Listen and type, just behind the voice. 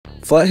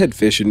Flathead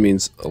fishing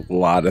means a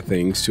lot of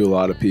things to a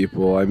lot of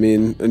people. I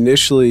mean,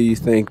 initially you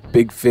think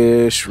big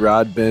fish,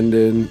 rod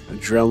bending,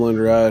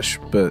 adrenaline rush,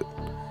 but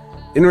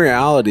in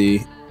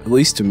reality, at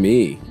least to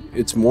me,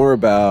 it's more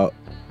about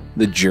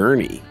the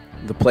journey,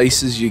 the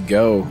places you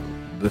go,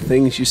 the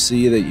things you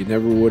see that you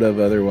never would have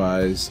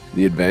otherwise,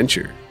 the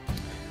adventure,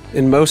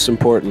 and most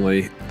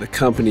importantly, the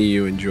company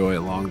you enjoy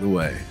along the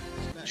way.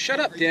 Shut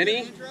up,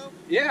 Denny.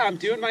 Yeah, I'm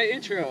doing my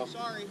intro.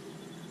 Sorry.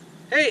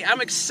 Hey,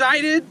 I'm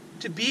excited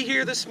to be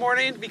here this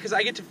morning because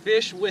I get to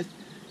fish with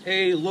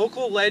a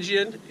local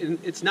legend, and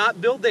it's not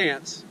Bill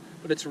Dance,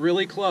 but it's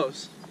really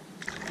close.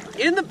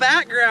 In the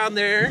background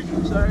there,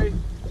 sorry,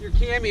 your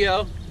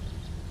cameo,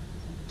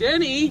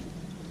 Denny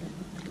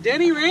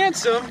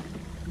Ransom,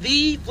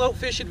 the Float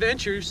Fish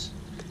Adventures,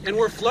 and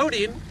we're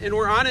floating and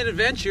we're on an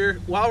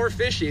adventure while we're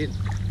fishing.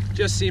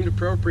 Just seemed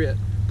appropriate.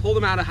 Pulled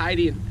him out of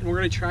hiding, and we're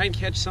gonna try and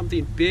catch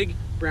something big,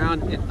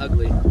 brown, and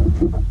ugly.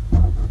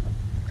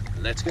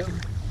 Let's go.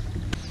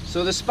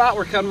 So the spot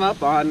we're coming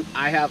up on,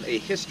 I have a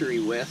history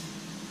with.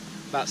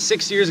 About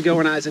 6 years ago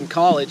when I was in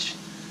college,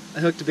 I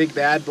hooked a big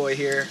bad boy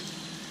here,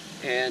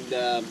 and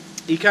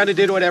he kind of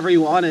did whatever he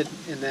wanted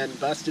and then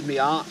busted me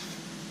off.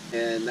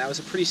 And that was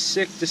a pretty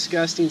sick,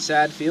 disgusting,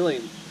 sad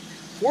feeling.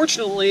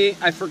 Fortunately,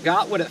 I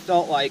forgot what it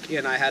felt like,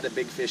 and I had a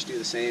big fish do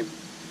the same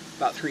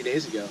about 3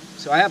 days ago.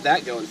 So I have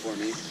that going for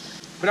me.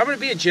 But I'm gonna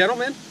be a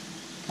gentleman,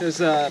 because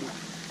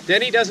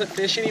Denny doesn't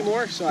fish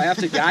anymore, so I have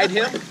to guide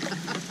him.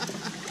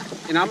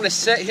 And I'm gonna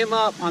set him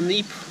up on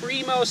the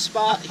primo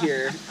spot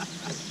here,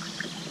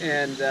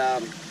 and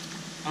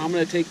I'm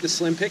gonna take the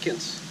slim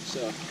pickings.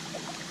 So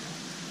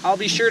I'll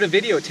be sure to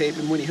videotape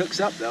him when he hooks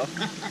up, though.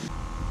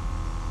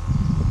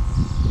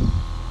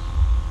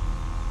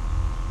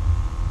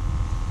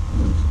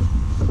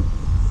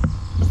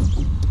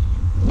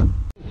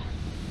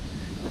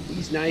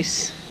 He's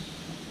nice,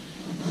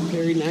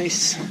 very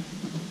nice.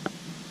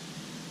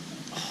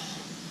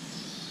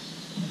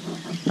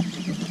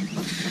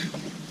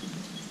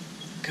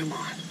 Come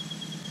on.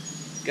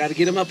 Got to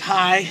get him up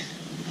high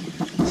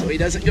so he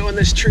doesn't go in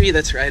this tree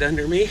that's right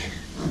under me.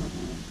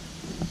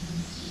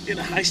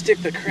 Gonna high stick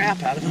the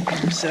crap out of him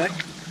for a sec.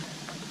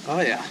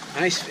 Oh yeah,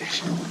 nice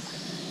fish.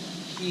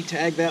 He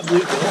tagged that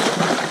bluegill.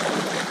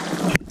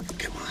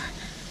 Come on.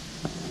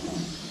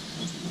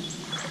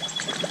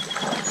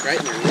 Right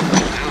in there.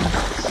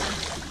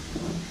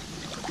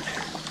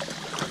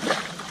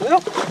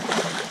 Well,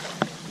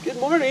 good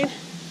morning.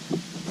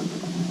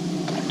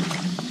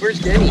 Where's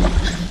Denny?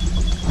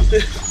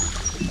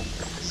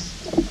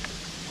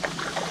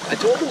 I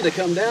told him to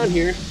come down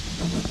here.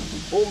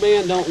 Old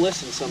man don't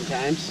listen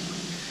sometimes.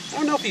 I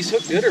don't know if he's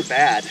hooked good or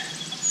bad.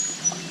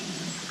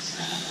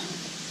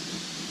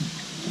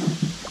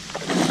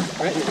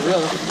 Right in the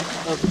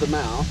roof of the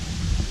mouth.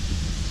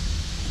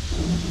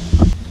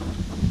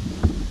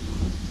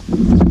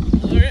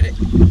 All right.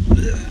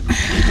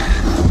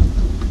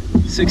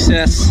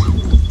 Success.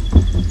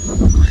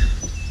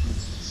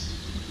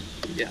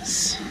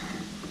 Yes.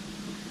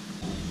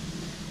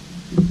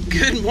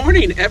 Good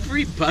morning,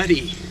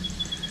 everybody.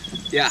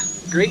 Yeah,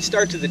 great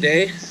start to the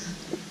day.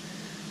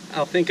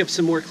 I'll think of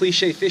some more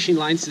cliche fishing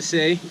lines to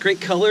say. Great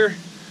color,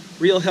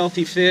 real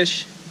healthy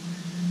fish.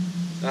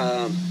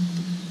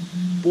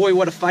 Boy,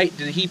 what a fight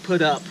did he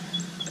put up.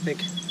 I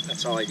think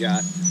that's all I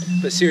got.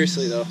 But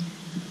seriously though,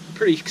 I'm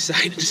pretty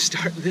excited to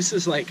start. This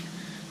is like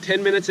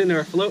 10 minutes into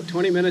our float,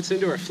 20 minutes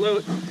into our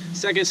float.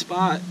 Second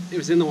spot, it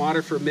was in the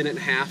water for a minute and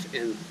a half,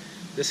 and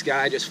this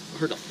guy just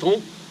heard a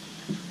thump.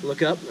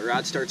 Look up, the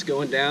rod starts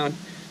going down.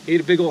 He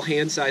ate a big old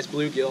hand-sized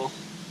bluegill.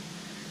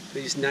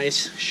 He's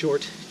nice,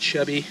 short,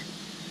 chubby.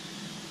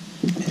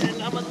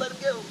 And I'm gonna let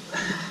him go.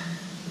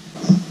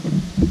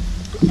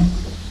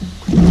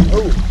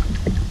 Oh.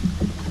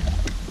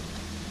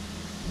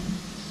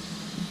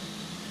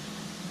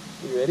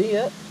 You ready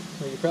yet?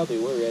 Well, you probably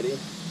were ready.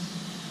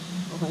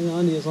 I'll hang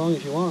on to you as long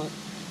as you want.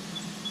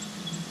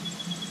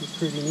 He's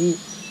pretty neat.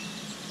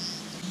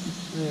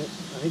 Alright,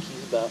 I think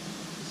he's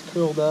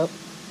curled up.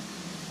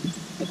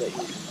 I bet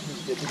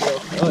he's good to go.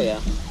 Oh yeah.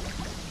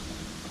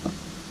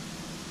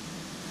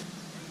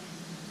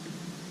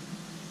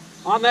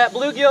 On that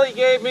bluegill you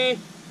gave me.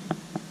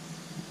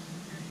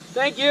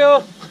 Thank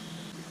you.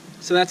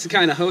 So that's the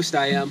kind of host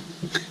I am.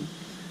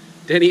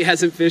 Denny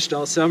hasn't fished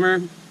all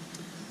summer.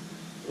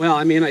 Well,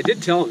 I mean, I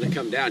did tell him to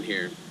come down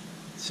here.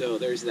 So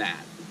there's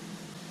that.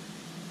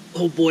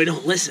 Oh boy,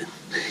 don't listen.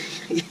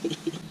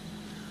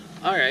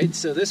 Alright,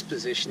 so this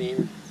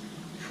positioning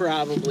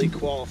probably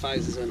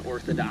qualifies as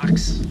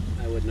unorthodox.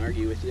 I wouldn't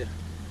argue with you.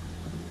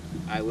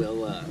 I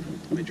will, I'm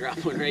gonna drop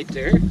one right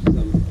there.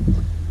 I'm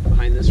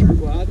behind this root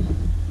rod.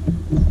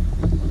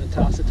 I'm gonna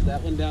toss it to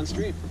that one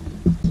downstream.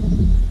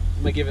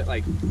 I'm gonna give it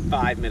like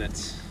 5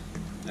 minutes.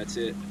 That's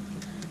it.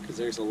 Because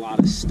there's a lot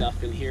of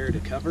stuff in here to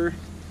cover,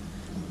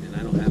 and I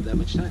don't have that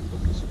much time.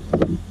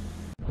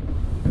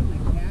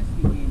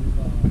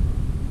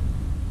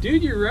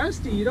 Dude, you're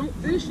rusty. You don't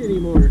fish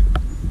anymore.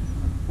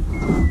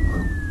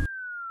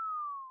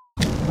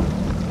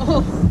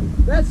 Oh,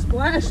 that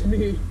splashed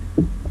me.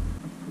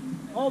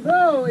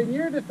 Although, in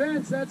your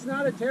defense, that's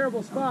not a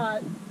terrible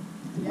spot.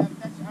 Yeah,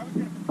 but I was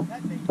going to put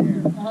that bait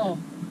there. Oh.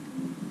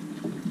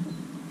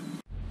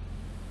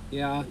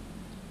 Yeah.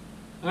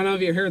 I don't know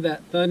if you heard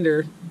that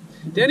thunder.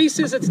 Denny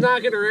says it's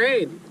not going to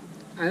rain.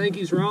 I think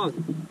he's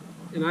wrong.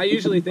 And I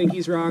usually think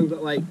he's wrong,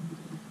 but like,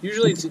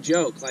 usually it's a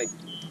joke. Like,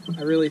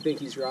 I really think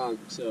he's wrong.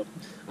 So,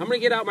 I'm going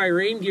to get out my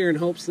rain gear in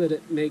hopes that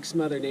it makes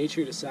Mother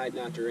Nature decide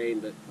not to rain,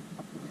 but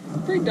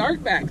it's pretty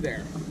dark back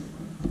there.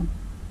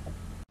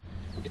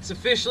 It's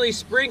officially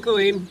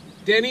sprinkling.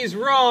 Denny's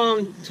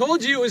wrong.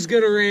 Told you it was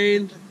going to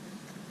rain.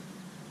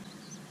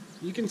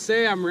 You can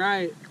say I'm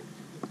right.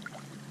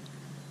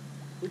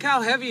 Look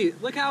how heavy,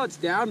 look how it's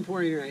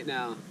downpouring right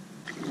now.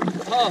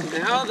 Oh,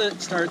 now that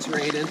it starts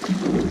raining.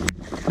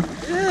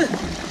 Ugh.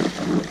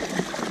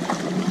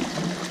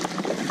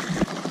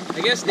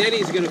 I guess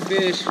Denny's gonna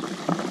fish.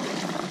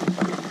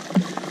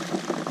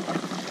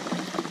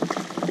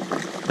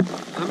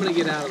 I'm gonna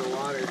get out of the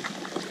water.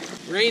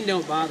 Rain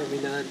don't bother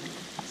me none.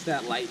 It's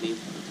that lightning.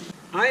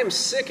 I am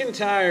sick and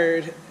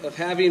tired of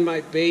having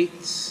my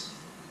baits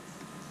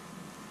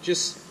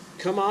just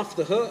come off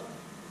the hook.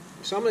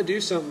 So I'm gonna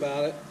do something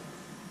about it.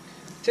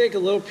 Take a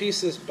little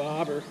piece of this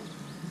bobber.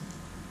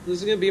 This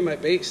is gonna be my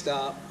bait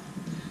stop.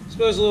 I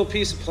suppose a little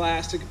piece of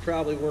plastic could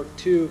probably work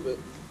too, but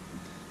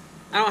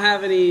I don't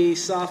have any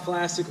soft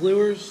plastic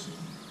lures.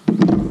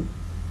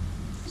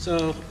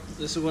 So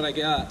this is what I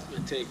got. I'm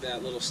gonna take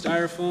that little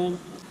styrofoam.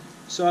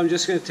 So I'm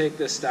just gonna take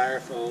this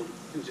styrofoam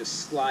and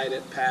just slide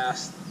it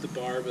past the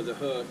barb of the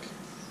hook.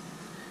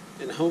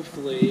 And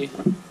hopefully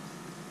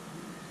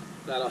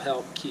that'll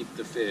help keep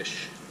the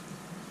fish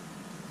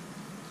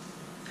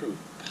from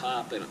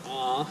popping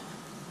off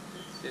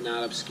and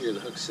not obscure the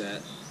hook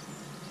set.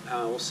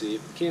 We'll see.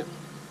 You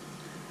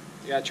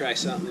gotta try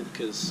something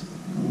because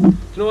you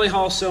can only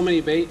haul so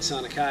many baits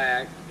on a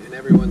kayak and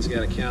everyone's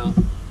gotta count.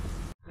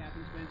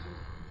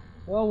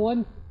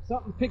 Well,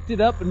 something picked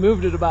it up and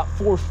moved it about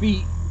 4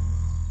 feet.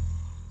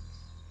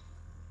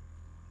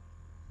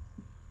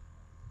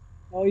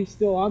 Oh, he's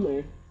still on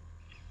there.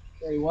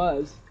 There he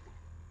was.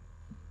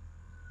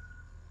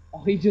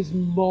 Oh, he just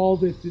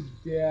mauled it to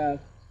death.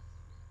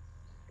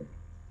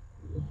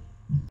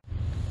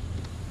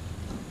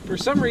 For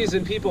some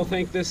reason, people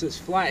think this is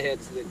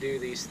flatheads that do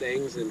these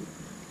things, and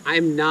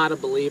I'm not a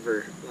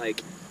believer.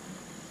 Like,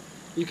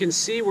 you can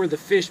see where the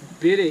fish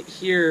bit it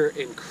here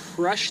and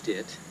crushed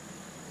it,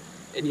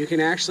 and you can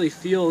actually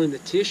feel in the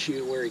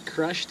tissue where he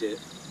crushed it.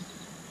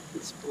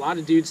 A lot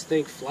of dudes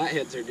think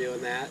flatheads are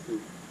doing that,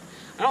 and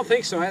I don't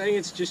think so. I think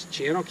it's just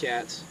channel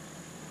cats.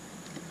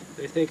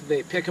 They think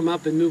they pick them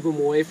up and move them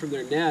away from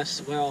their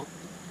nests. Well,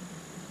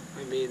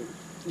 I mean,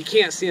 you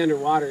can't see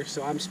underwater,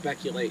 so I'm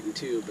speculating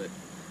too, but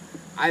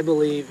I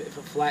believe if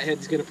a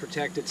flathead's going to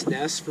protect its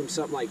nest from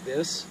something like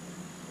this,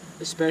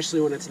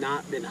 especially when it's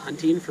not been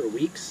hunting for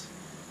weeks,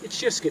 it's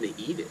just going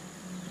to eat it.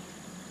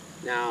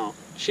 Now,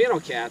 channel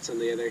cats, on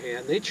the other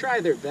hand, they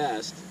try their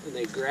best, and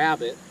they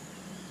grab it.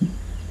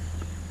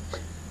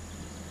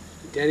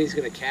 Denny's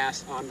going to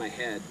cast on my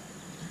head.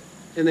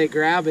 And they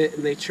grab it,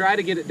 and they try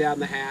to get it down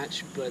the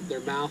hatch, but their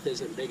mouth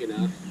isn't big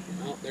enough.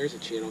 Oh, there's a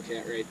channel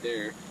cat right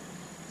there.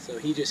 So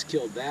he just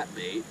killed that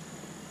bait.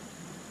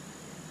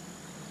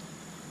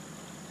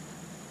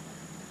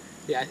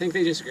 Yeah, I think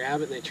they just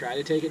grab it and they try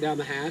to take it down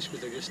the hatch, but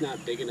they're just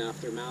not big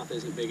enough. Their mouth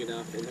isn't big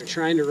enough, and they're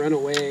trying to run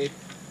away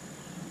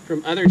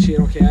from other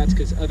channel cats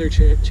because other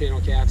channel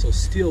cats will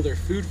steal their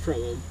food from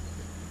them.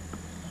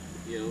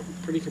 You know,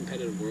 pretty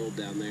competitive world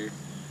down there.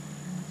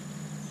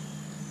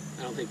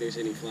 I don't think there's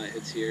any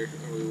flatheads here,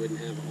 or we wouldn't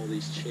have all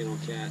these channel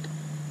cat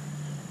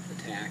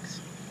attacks.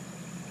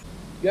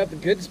 You got the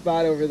good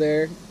spot over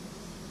there.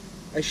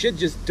 I should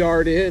just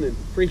dart in and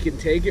freaking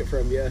take it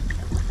from you.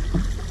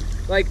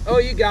 Like, oh,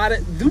 you got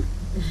it.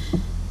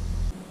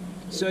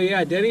 So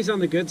yeah, Denny's on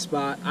the good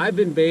spot. I've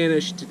been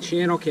banished to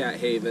Channel Cat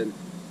Haven,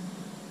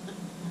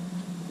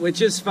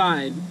 which is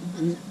fine.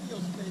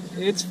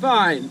 It's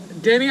fine.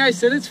 Denny, I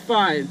said it's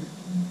fine.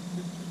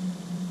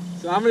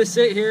 So I'm gonna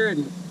sit here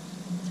and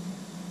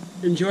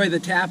enjoy the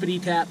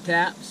tappity tap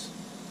taps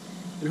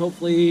and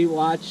hopefully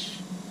watch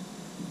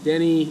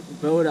Denny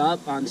boat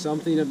up on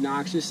something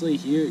obnoxiously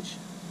huge.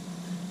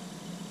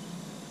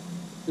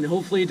 And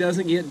hopefully it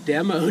doesn't get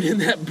demoed in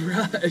that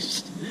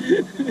brush.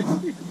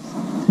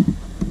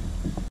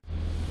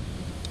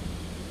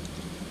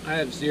 I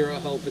have zero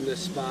hope in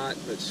this spot,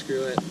 but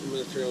screw it. I'm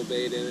going to throw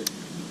bait in it.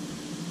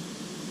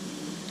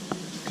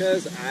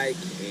 Because I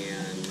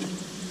can.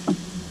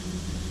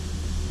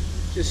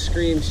 Just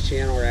screams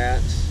channel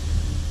rats.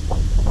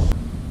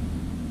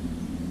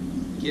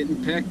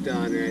 Getting pecked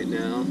on right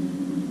now.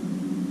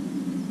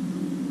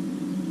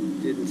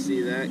 Didn't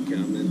see that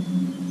coming.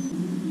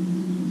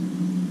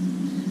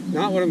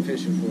 Not what I'm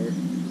fishing for.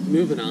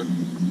 Moving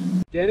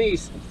on. Denny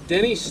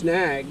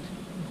snagged.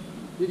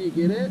 Did you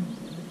get it?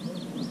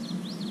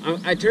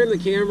 I turned the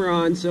camera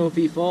on so if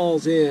he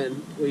falls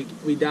in,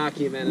 we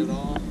document it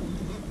all.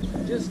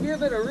 Just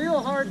give it a real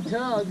hard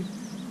tug.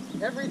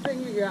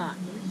 Everything you got.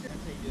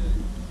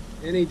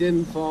 And he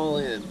didn't fall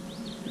in.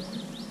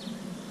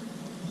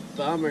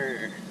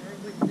 Bummer.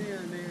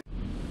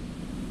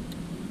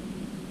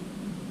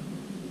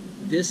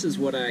 This is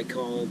what I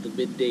call the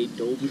midday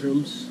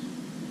doldrums.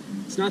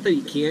 It's not that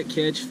you can't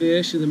catch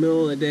fish in the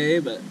middle of the day,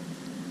 but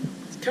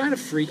it's kind of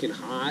freaking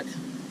hot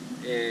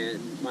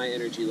and my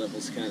energy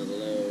level's kind of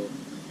low.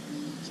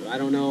 So I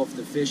don't know if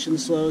the fishing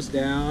slows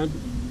down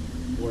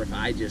or if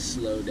I just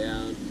slow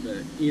down, but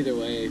either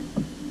way,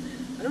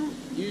 I don't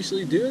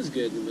usually do as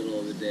good in the middle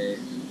of the day.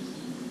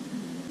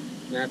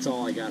 And that's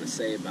all I gotta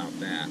say about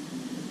that.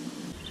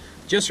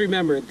 Just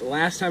remember, the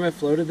last time I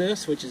floated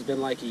this, which has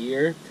been like a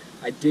year,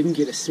 I didn't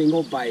get a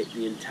single bite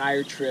the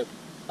entire trip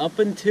up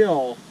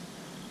until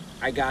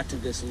I got to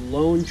this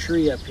lone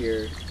tree up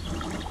here.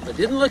 It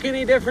didn't look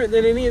any different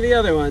than any of the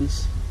other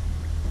ones,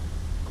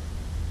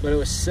 but it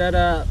was set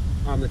up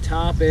on the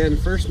top end,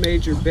 first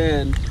major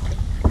bend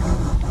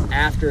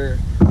after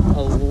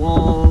a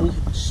long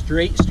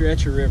straight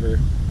stretch of river.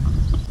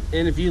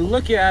 And if you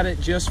look at it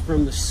just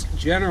from the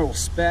general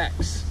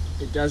specs,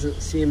 it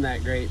doesn't seem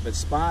that great, but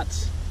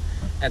spots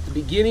at the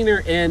beginning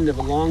or end of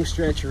a long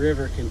stretch of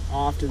river can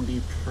often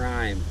be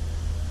prime.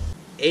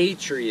 A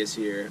tree is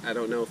here. I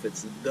don't know if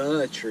it's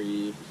the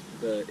tree,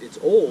 but it's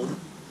old,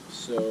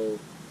 so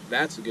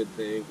that's a good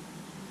thing.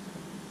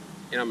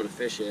 And I'm gonna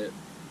fish it.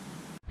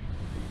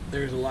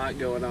 There's a lot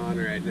going on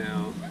right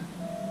now.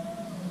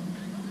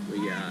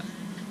 We got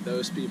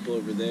those people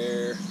over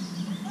there.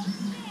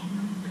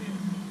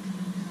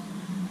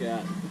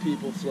 Got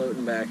people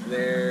floating back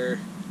there.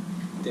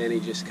 Danny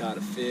just caught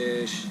a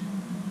fish.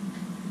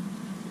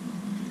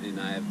 And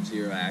I have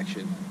zero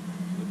action.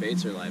 The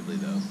baits are lively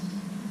though.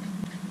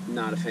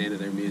 Not a fan of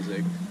their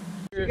music.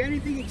 You got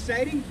anything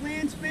exciting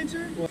planned,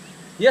 Spencer? Well,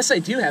 yes, I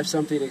do have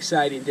something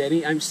exciting,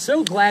 Denny. I'm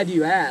so glad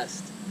you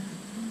asked.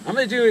 I'm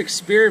gonna do an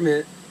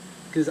experiment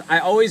because I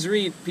always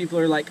read people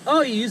are like,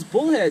 oh, you use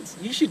bullheads,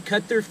 you should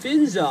cut their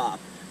fins off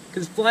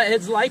because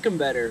flatheads like them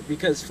better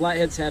because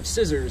flatheads have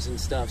scissors and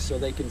stuff so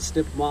they can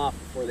snip them off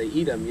before they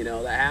eat them. You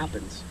know, that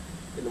happens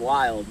in the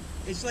wild.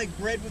 It's like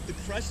bread with the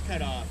crust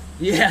cut off.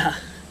 Yeah.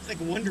 It's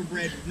like Wonder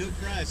Bread with no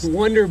crust.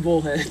 Wonder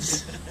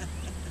bullheads.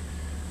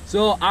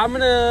 So I'm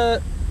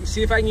gonna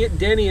see if I can get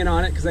Denny in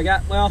on it because I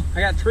got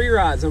 3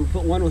 rods. I'm gonna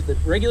put one with a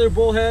regular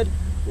bullhead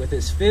with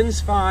his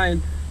fins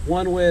fine,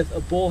 one with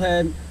a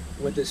bullhead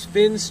with his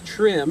fins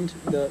trimmed,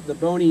 the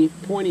bony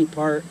pointy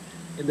part,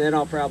 and then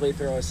I'll probably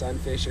throw a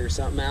sunfish or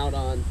something out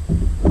on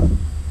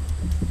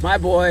my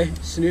boy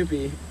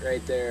Snoopy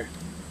right there.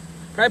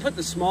 Probably put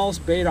the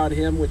smallest bait on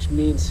him, which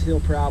means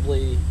he'll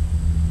probably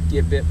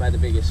get bit by the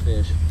biggest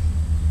fish.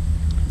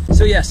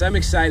 So yes, I'm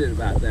excited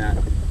about that.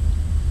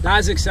 Not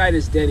as excited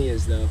as Denny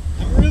is though.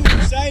 I'm really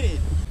excited.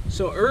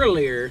 So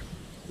earlier,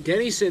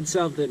 Denny said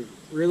something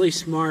really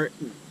smart.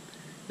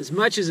 As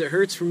much as it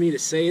hurts for me to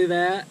say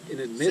that and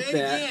admit Say it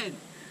that, again.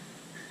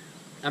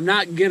 I'm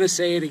not gonna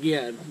say it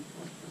again.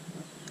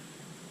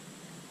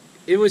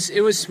 It was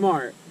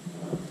smart.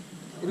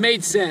 It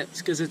made sense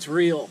because it's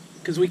real.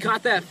 Because we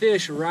caught that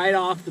fish right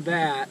off the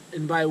bat,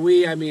 and by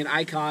we I mean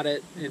I caught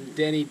it and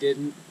Denny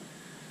didn't.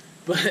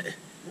 But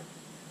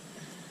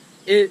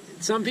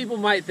some people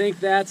might think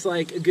that's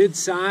like a good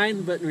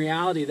sign, but in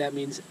reality that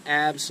means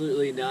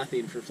absolutely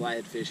nothing for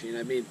flathead fishing.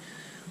 I mean,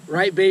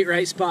 right bait,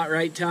 right spot,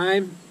 right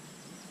time,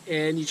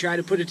 and you try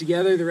to put it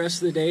together the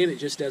rest of the day and it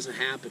just doesn't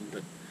happen.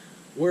 But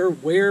we're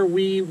where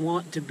we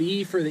want to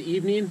be for the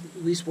evening,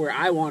 at least where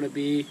I want to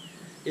be.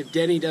 If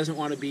Denny doesn't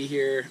want to be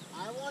here,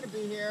 I want to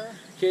be here.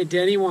 okay,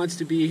 Denny wants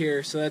to be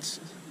here, so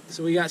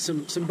we got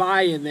some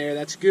buy-in there.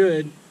 That's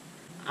good.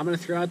 I'm gonna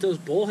throw out those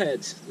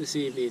bullheads this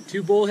evening.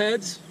 2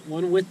 bullheads,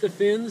 one with the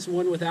fins,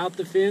 one without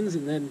the fins,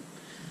 and then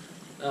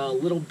a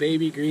little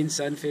baby green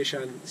sunfish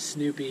on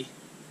Snoopy.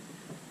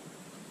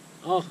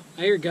 Oh,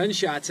 I hear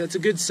gunshots. That's a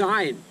good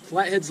sign.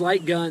 Flatheads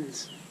like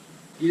guns.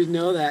 You didn't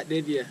know that,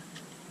 did you?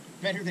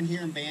 Better than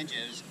hearing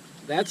banjos.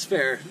 That's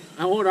fair.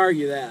 I won't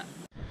argue that.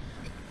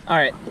 All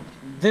right,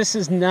 this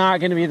is not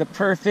going to be the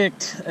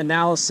perfect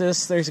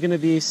analysis. There's going to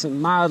be some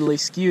mildly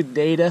skewed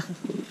data.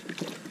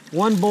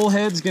 One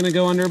bullhead's going to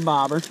go under a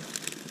bobber.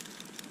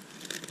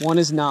 One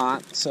is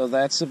not, so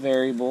that's a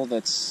variable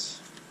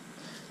that's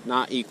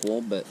not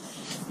equal. But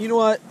you know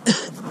what?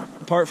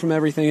 Apart from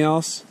everything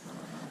else,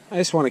 I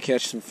just want to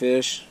catch some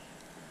fish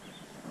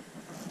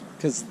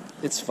because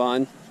it's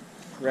fun.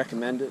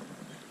 Recommend it.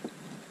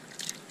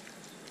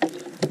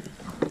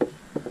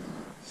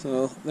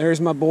 So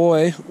there's my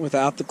boy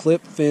without the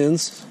clip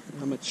fins.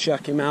 I'm gonna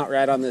chuck him out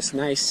right on this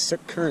nice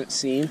current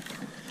scene.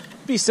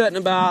 Be setting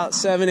about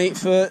 7-8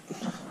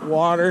 foot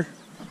water,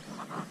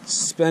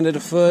 suspended a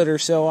foot or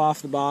so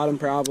off the bottom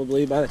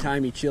probably by the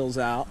time he chills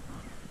out.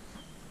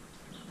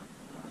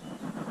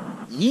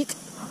 Yeet.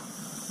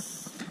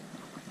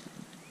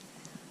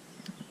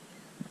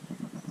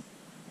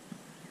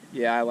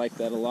 Yeah, I like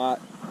that a lot.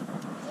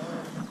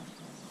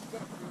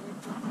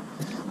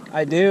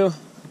 I do.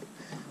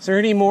 Is there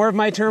any more of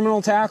my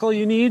terminal tackle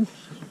you need?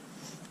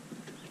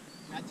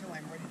 Not till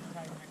I'm ready to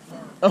tie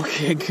my car.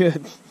 Okay,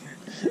 good.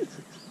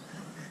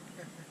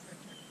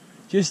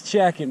 Just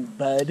checking,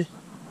 bud.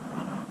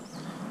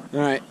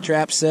 Alright,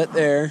 trap set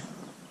there.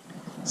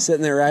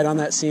 Sitting there right on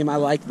that seam. I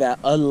like that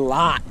a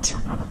lot.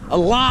 A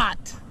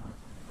lot.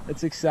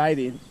 That's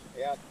exciting.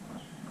 Yeah.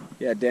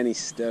 Yeah, Denny's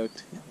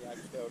stoked. Yeah, I'm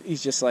stoked.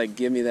 He's just like,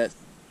 give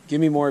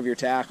me more of your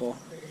tackle.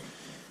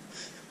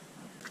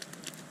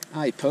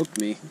 Ah, he poked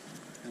me.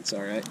 That's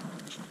all right.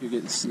 You're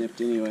getting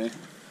snipped anyway.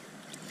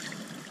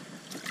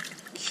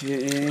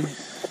 Okay.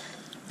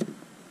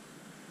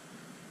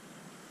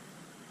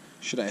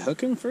 Should I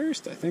hook him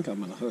first? I think I'm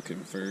gonna hook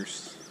him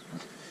first.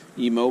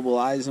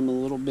 Immobilize him a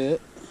little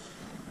bit.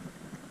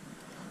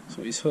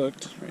 So he's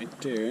hooked right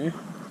there.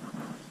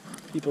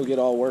 People get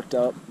all worked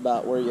up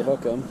about where you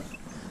hook them.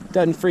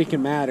 Doesn't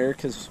freaking matter,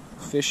 because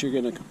fish you're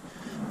gonna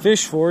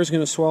fish for is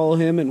gonna swallow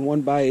him in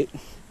one bite.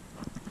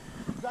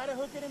 You gotta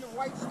hook it in the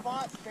right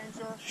spot,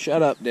 Spencer.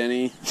 Shut up,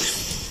 Denny.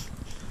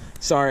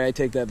 Sorry, I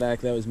take that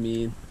back. That was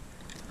mean.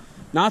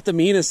 Not the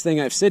meanest thing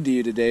I've said to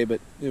you today,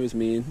 but it was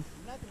mean.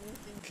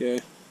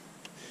 Okay.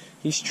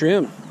 He's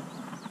trim.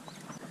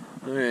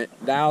 Alright,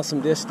 dial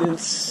some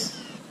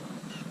distance.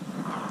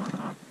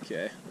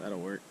 Okay, that'll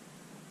work.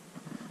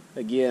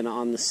 Again,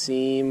 on the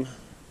seam.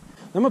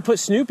 I'm going to put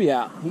Snoopy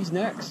out. He's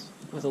next.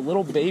 With a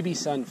little baby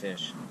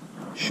sunfish.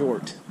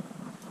 Short.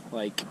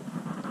 Like,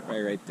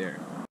 right there.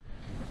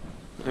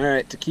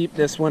 Alright, to keep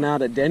this one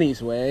out of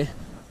Denny's way,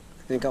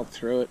 I think I'll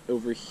throw it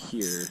over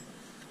here.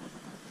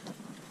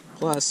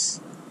 Plus,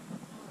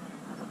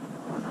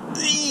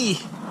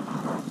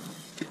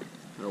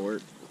 that'll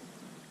work.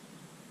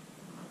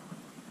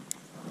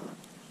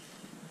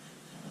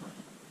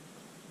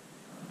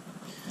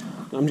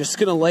 I'm just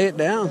gonna lay it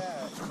down.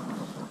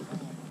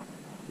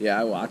 Yeah,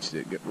 I watched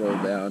it get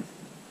rolled down.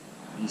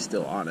 He's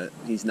still on it.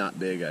 He's not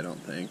big, I don't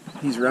think.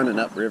 He's running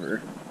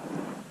upriver.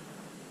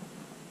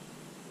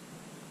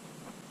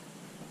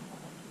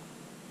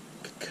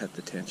 Could cut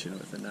the tension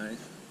with a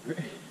knife.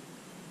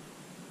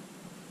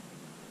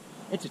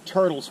 It's a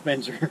turtle,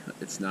 Spencer.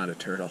 It's not a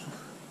turtle.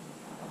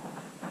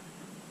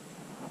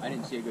 I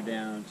didn't see it go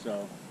down,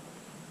 so.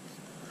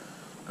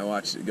 I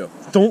watched it go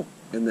thump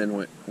and then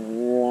went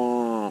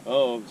womp.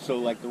 Oh, so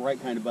like the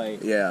right kind of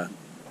bite. Yeah.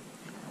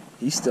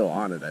 He's still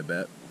on it, I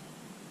bet.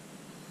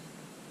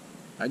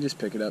 I just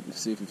pick it up and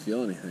see if you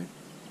feel anything.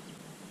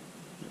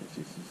 If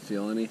you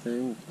feel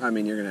anything, I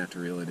mean, you're going to have to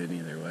reel it in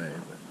either way.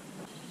 But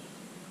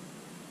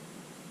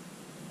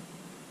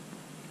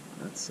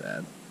that's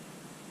sad.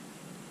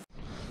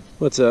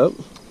 What's up?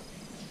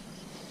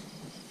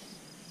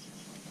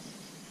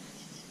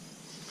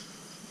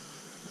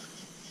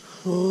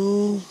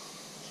 Oh,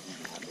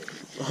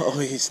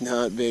 he's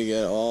not big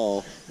at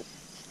all.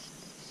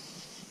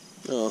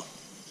 Oh,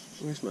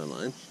 where's my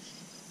line?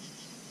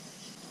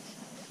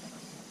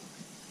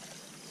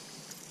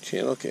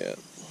 Channel cat.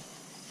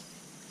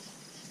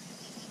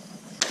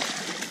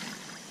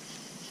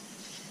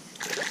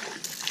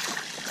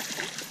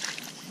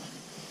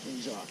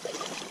 He's off.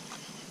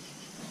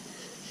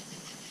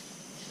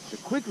 The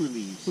quick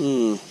release.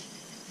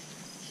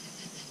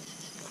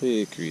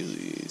 Quick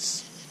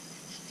release.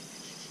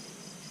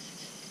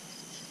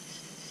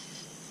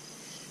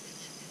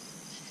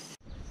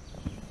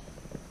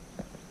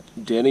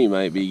 Denny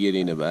might be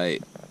getting a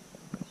bite.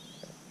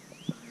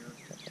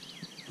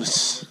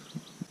 This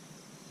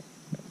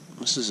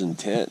is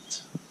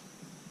intense.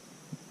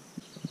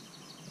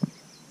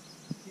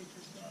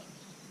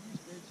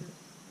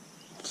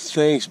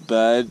 Thanks,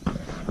 bud.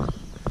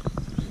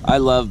 I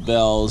love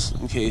bells,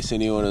 in case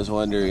anyone is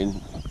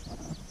wondering.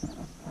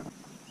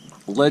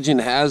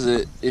 Legend has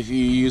it, if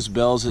you use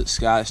bells at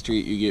Scott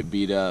Street, you get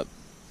beat up.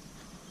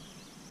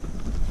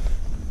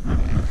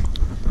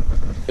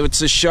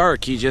 It's a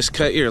shark. He just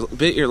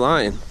bit your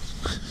line.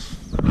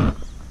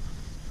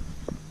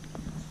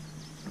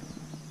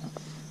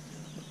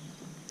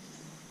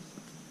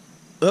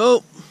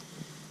 Oh.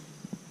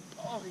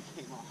 Oh, he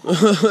came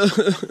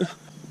off.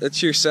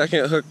 That's your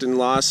second hooked and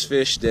lost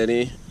fish,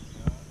 Denny.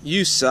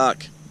 You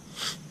suck.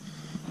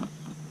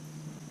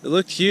 It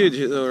looked huge.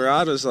 The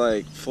rod was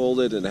like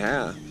folded in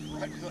half.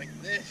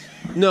 Like this.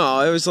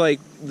 No, it was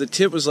like the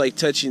tip was like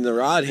touching the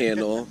rod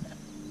handle.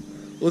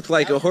 Looked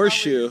like a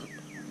horseshoe.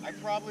 I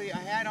probably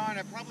had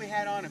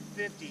on a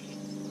 50.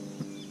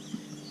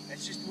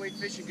 That's just the way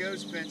fishing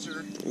goes,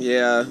 Spencer.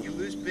 Yeah. You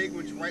lose big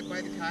ones right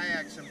by the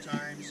kayak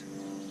sometimes.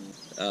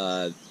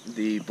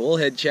 The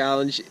bullhead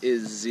challenge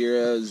is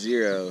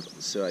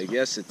 0-0, so I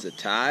guess it's a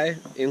tie.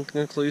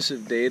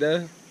 Inconclusive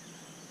data.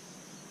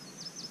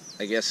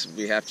 I guess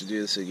we have to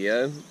do this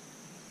again.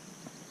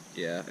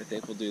 Yeah, I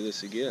think we'll do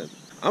this again.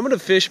 I'm gonna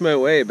fish my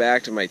way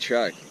back to my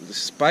truck,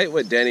 despite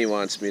what Denny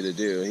wants me to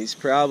do. He's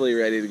probably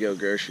ready to go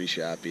grocery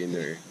shopping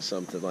or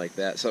something like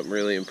that, something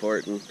really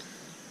important.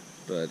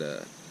 But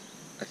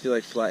I feel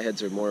like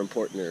flatheads are more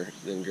important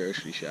than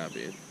grocery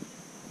shopping.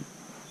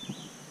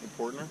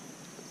 Important?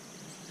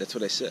 That's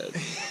what I said.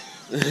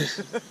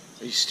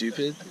 Are you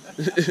stupid?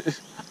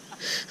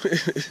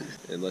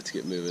 And let's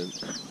get moving.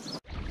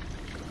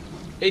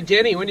 Hey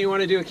Denny, when do you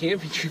want to do a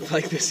camping trip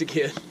like this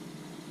again?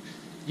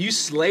 You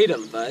slayed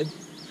him, bud.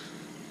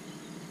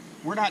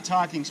 We're not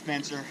talking,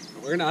 Spencer.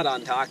 We're not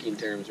on talking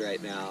terms right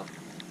now.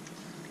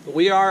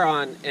 We are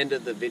on end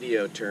of the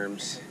video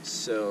terms,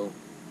 so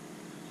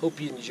hope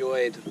you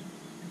enjoyed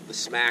the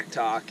smack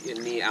talk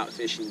in me out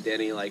fishing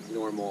Denny like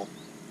normal.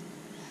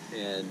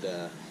 And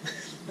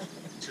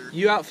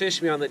you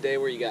outfished me on the day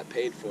where you got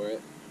paid for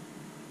it.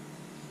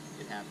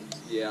 It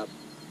happens. Yep.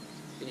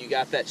 And you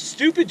got that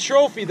stupid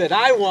trophy that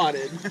I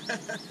wanted.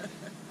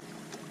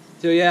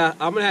 So yeah,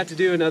 I'm going to have to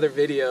do another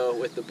video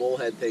with the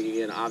bullhead thing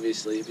again,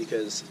 obviously,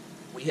 because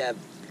we have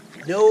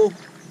no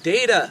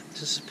data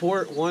to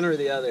support one or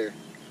the other.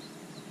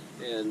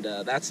 And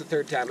that's the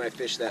third time I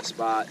fished that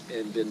spot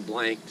and been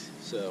blanked.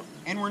 So.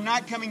 And we're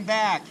not coming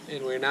back.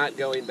 And we're not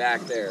going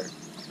back there.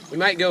 We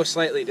might go a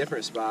slightly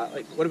different spot.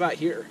 Like, what about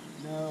here?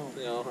 No.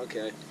 No,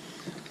 okay.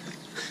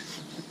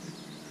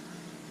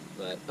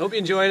 But hope you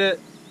enjoyed it.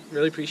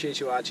 Really appreciate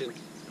you watching.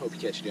 Hope you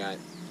catch a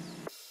giant.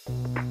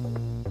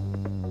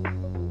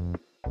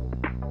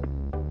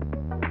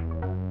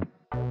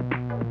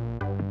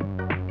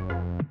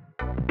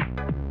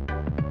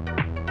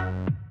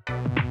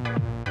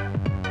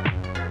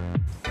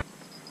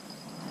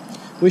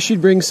 Wish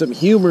you'd bring some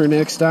humor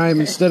next time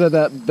instead of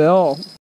that bell.